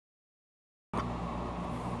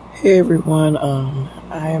Hey everyone,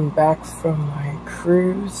 I am back from my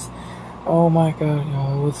cruise. Oh my god,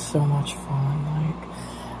 y'all, it was so much fun.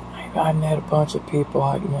 Like, I met a bunch of people.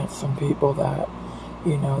 I met some people that,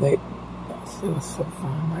 you know, it was so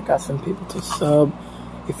fun. I got some people to sub.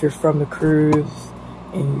 If you're from the cruise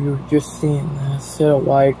and you're just seeing this, hit a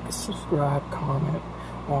like, subscribe, comment.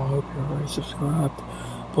 Well, I hope you're already subscribed.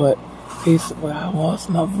 But basically, I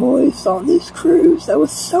lost my voice on this cruise. That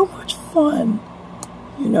was so much fun.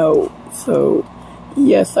 You know, so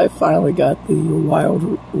yes, I finally got the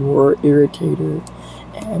Wild War Irritator,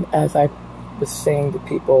 and as I was saying to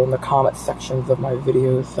people in the comment sections of my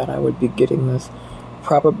videos that I would be getting this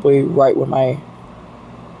probably right when I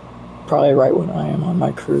am on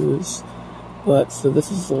my cruise. But so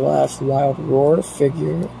this is the last Wild Roar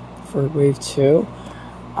figure for Wave 2.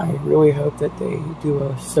 I really hope that they do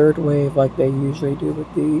a third wave like they usually do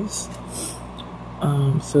with these.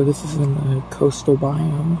 So this is in the coastal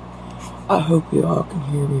biome. I hope you all can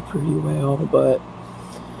hear me pretty well, but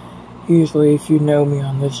usually if you know me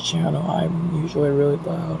on this channel, I'm usually really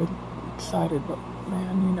loud and excited, but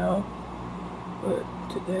man, you know. But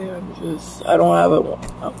today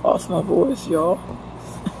I've lost my voice, y'all.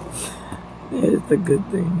 It's a good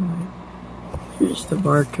thing. Here's the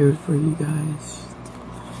barcode for you guys.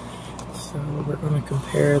 So we're going to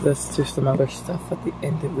compare this to some other stuff at the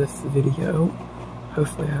end of this video.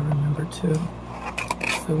 Hopefully I remember to.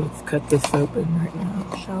 So let's cut this open right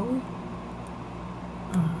now, shall we?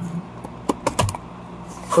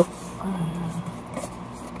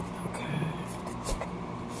 Okay.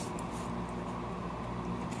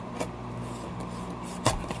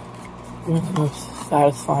 One of the most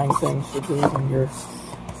satisfying things to do when you're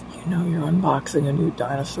unboxing a new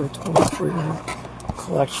dinosaur toy for your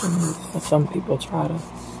collection is that some people try to,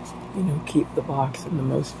 keep the box in the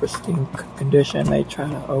most pristine condition. They try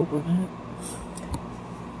to open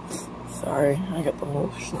it. Sorry, I got the whole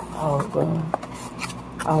shit out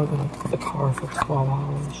of the car for 12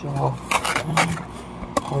 hours, y'all.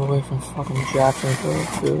 All the way from fucking Jacksonville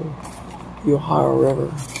to the Ohio River.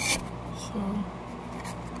 So,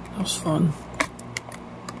 that was fun.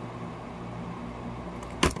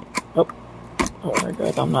 Oh my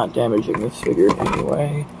god, I'm not damaging this figure in any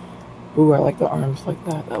way. Ooh, I like the arms like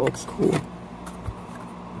that. That looks cool.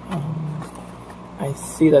 I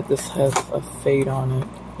see that this has a fade on it,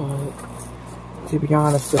 but to be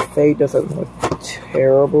honest, the fade doesn't look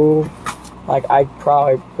terrible. Like, I'd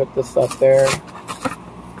probably put this up there,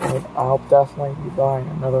 but I'll definitely be buying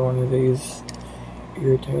another one of these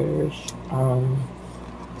Irritators.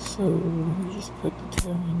 So let me just put the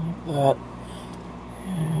tail in like that.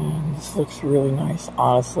 And this looks really nice.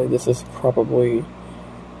 Honestly, this is probably,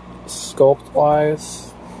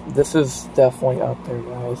 sculpt-wise, this is definitely up there,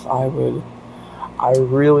 guys. I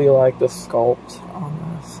really like the sculpt on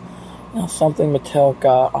this. Now, something Mattel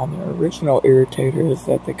got on the original Irritator is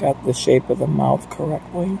that they got the shape of the mouth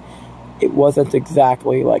correctly. It wasn't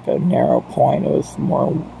exactly like a narrow point. It was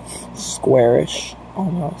more squarish,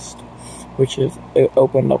 almost. Which is, it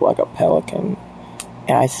opened up like a pelican.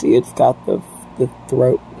 And I see it's got the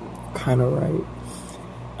throat kind of right.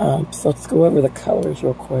 So let's go over the colors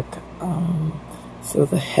real quick. So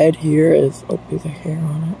the head here is, there's a hair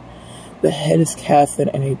on it. The head is casted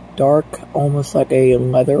in a dark, almost like a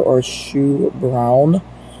leather or shoe brown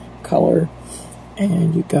color.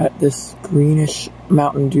 And you got this greenish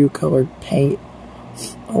Mountain Dew colored paint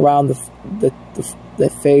around the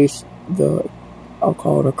face, I'll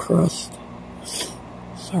call it a crust.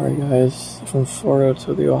 Sorry guys, from Florida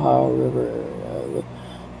to the Ohio River area, the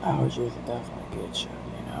allergies will definitely get you,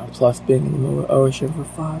 Plus being in the middle of the ocean for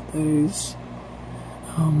 5 days.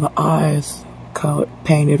 The eyes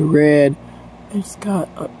painted red.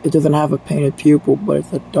 It doesn't have a painted pupil, but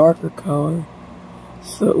it's a darker color,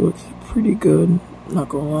 so it looks pretty good. Not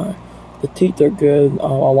gonna lie, the teeth are good. A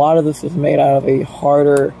lot of this is made out of a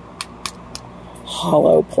harder,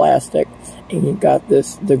 hollow plastic. And you got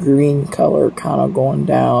the green color kind of going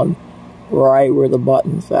down right where the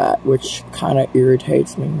button's at, which kind of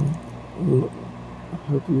irritates me. I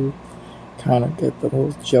hope you kind of get the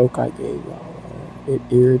little joke I gave y'all. It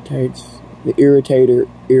irritates, the Irritator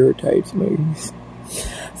irritates me.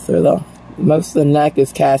 So most of the neck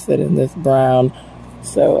is casted in this brown.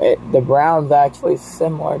 So the brown's actually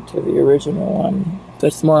similar to the original one.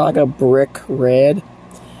 It's more like a brick red.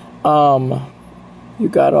 You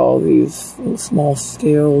got all these little small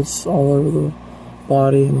scales all over the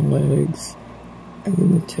body and the legs, and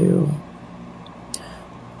then the tail.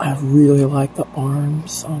 I really like the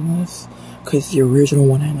arms on this, because the original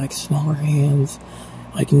one had like smaller hands.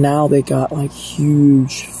 Like now they got like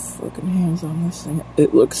huge freaking hands on this thing.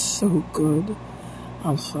 It looks so good.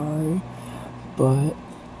 I'm sorry. But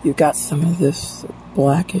you got some of this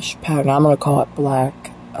blackish pattern. I'm gonna call it black.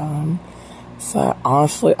 So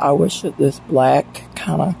honestly, I wish that this black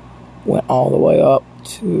kind of went all the way up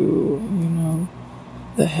to, you know,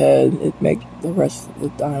 the head. It make the rest of the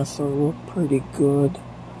dinosaur look pretty good.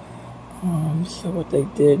 So what they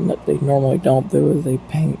did, and that they normally don't do, is they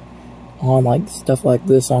paint on like stuff like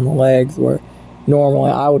this on the legs, where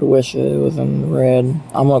normally I would wish it was in red.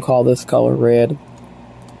 I'm gonna call this color red.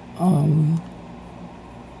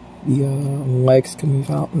 The legs can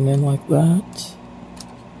move out and in like that.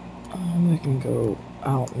 They can go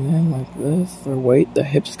out and in like this. Their weight, the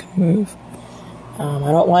hips can move.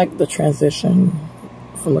 I don't like the transition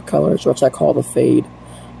from the colors, which I call the fade.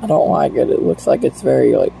 I don't like it. It looks like it's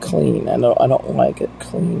very like clean. I don't like it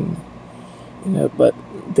clean, you know. But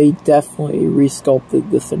they definitely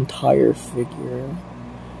resculpted this entire figure.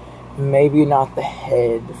 Maybe not the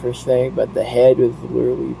head per se, but the head is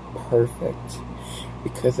literally perfect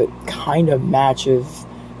because it kind of matches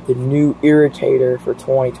the new Irritator for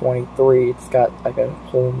 2023. It's got like a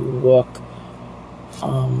whole new look.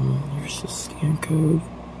 Here's the scan code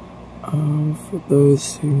for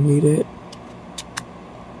those who need it.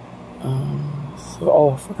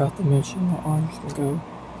 I forgot to mention the arms can go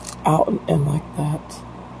out and in like that.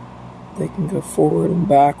 They can go forward and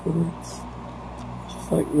backwards,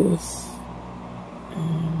 just like this.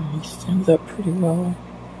 And he stands up pretty well.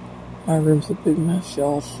 My room's a big mess,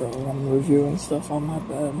 y'all, so I'm reviewing stuff on my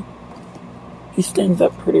bed. He stands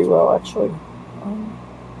up pretty well, actually.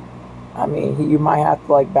 I mean, you might have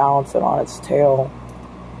to, like, balance it on its tail.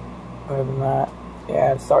 Other than that,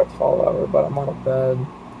 yeah, it starts to fall over, but I'm on a bed.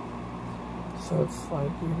 So it's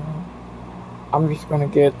like, you know, I'm just gonna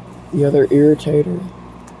get the other Irritator.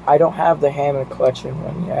 I don't have the Hammond Collection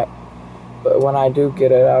one yet, but when I do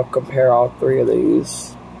get it, I'll compare all three of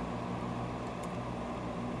these.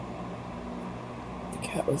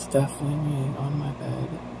 Cat was definitely laying on my bed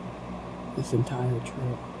this entire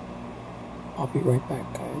trip. I'll be right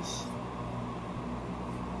back, guys.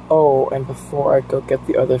 Oh, and before I go get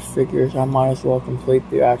the other figures, I might as well complete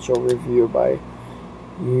the actual review by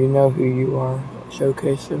You Know Who You Are,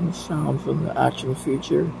 showcasing the sounds in the action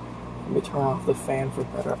feature. Let me turn off the fan for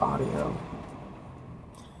better audio.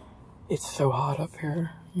 It's so hot up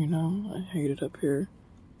here, you know, I hate it up here.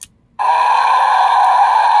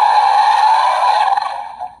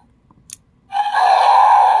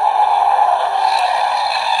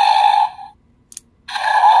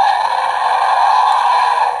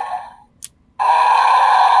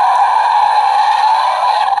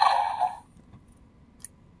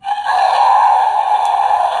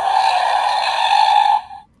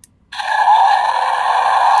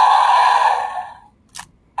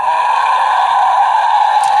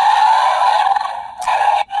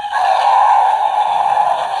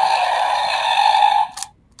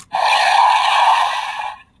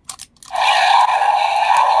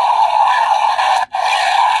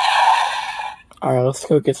 Alright, let's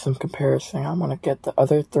go get some comparison. I'm gonna get the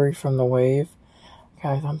other three from the wave.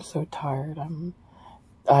 Guys, I'm so tired.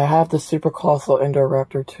 I have the super colossal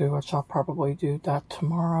Indoraptor too, which I'll probably do that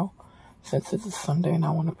tomorrow, since it's a Sunday and I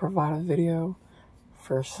want to provide a video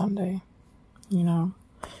for Sunday, you know.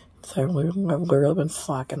 So I've literally been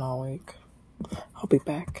slacking all week. I'll be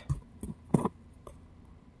back.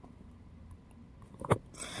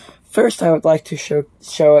 First, I would like to show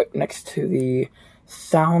it next to the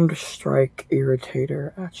Sound Strike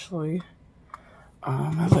Irritator, actually.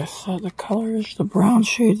 As I said, the colors, the brown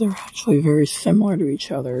shades are actually very similar to each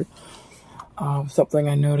other. Something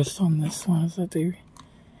I noticed on this one is that they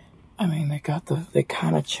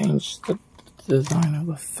kind of changed the design of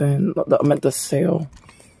the fin, the sail.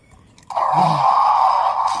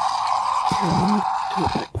 Let me do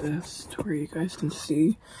it like this, to where you guys can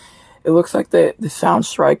see. It looks like the Sound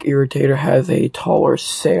Strike Irritator has a taller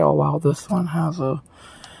sail, while this one has a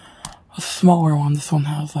smaller one. This one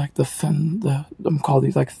has like the fin. I'm gonna call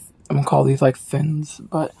these like fins,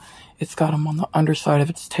 but it's got them on the underside of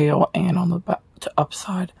its tail and on the back to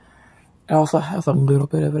upside. It also has a little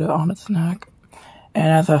bit of it on its neck. And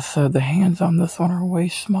as I said, the hands on this one are way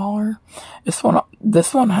smaller. This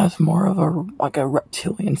one has more of a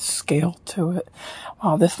reptilian scale to it.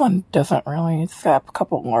 While this one doesn't really. It's got a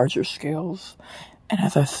couple larger scales. And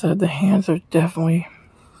as I said, the hands are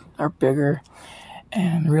bigger.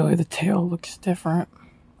 And really the tail looks different.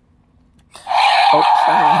 Oh,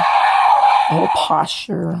 sorry. The whole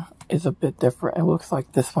posture is a bit different. It looks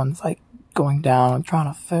like this one's like going down and trying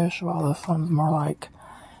to fish, while this one's more like,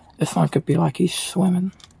 this one could be like he's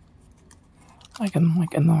swimming, like in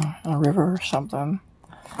a river or something.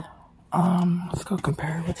 Let's go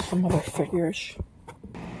compare it with some other figures.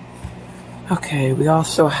 Okay, we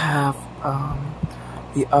also have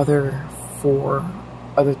the other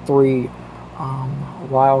three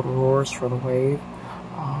wild roars for the wave.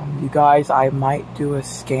 You guys, I might do a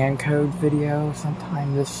scan code video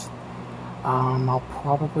sometime this. I'll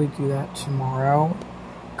probably do that tomorrow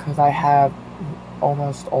because I have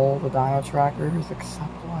almost all the dino trackers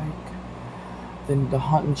except like the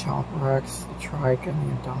Hunt and Chomper X, the Trike, and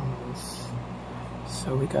the Indominus.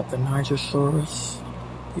 So we got the Nigersaurus,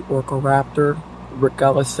 the Orcoraptor,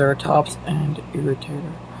 Galaceratops, and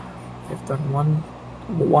Irritator. They've done one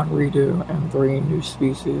redo and 3 new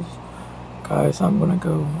species. Guys, I'm gonna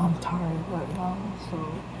go. I'm tired right now, so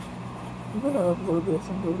I'm gonna upload this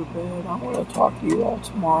and go to bed. I'm gonna talk to you all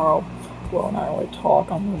tomorrow. Well, not really talk.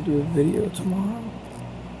 I'm gonna do a video tomorrow.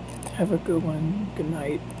 Have a good one. Good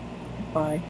night. Bye.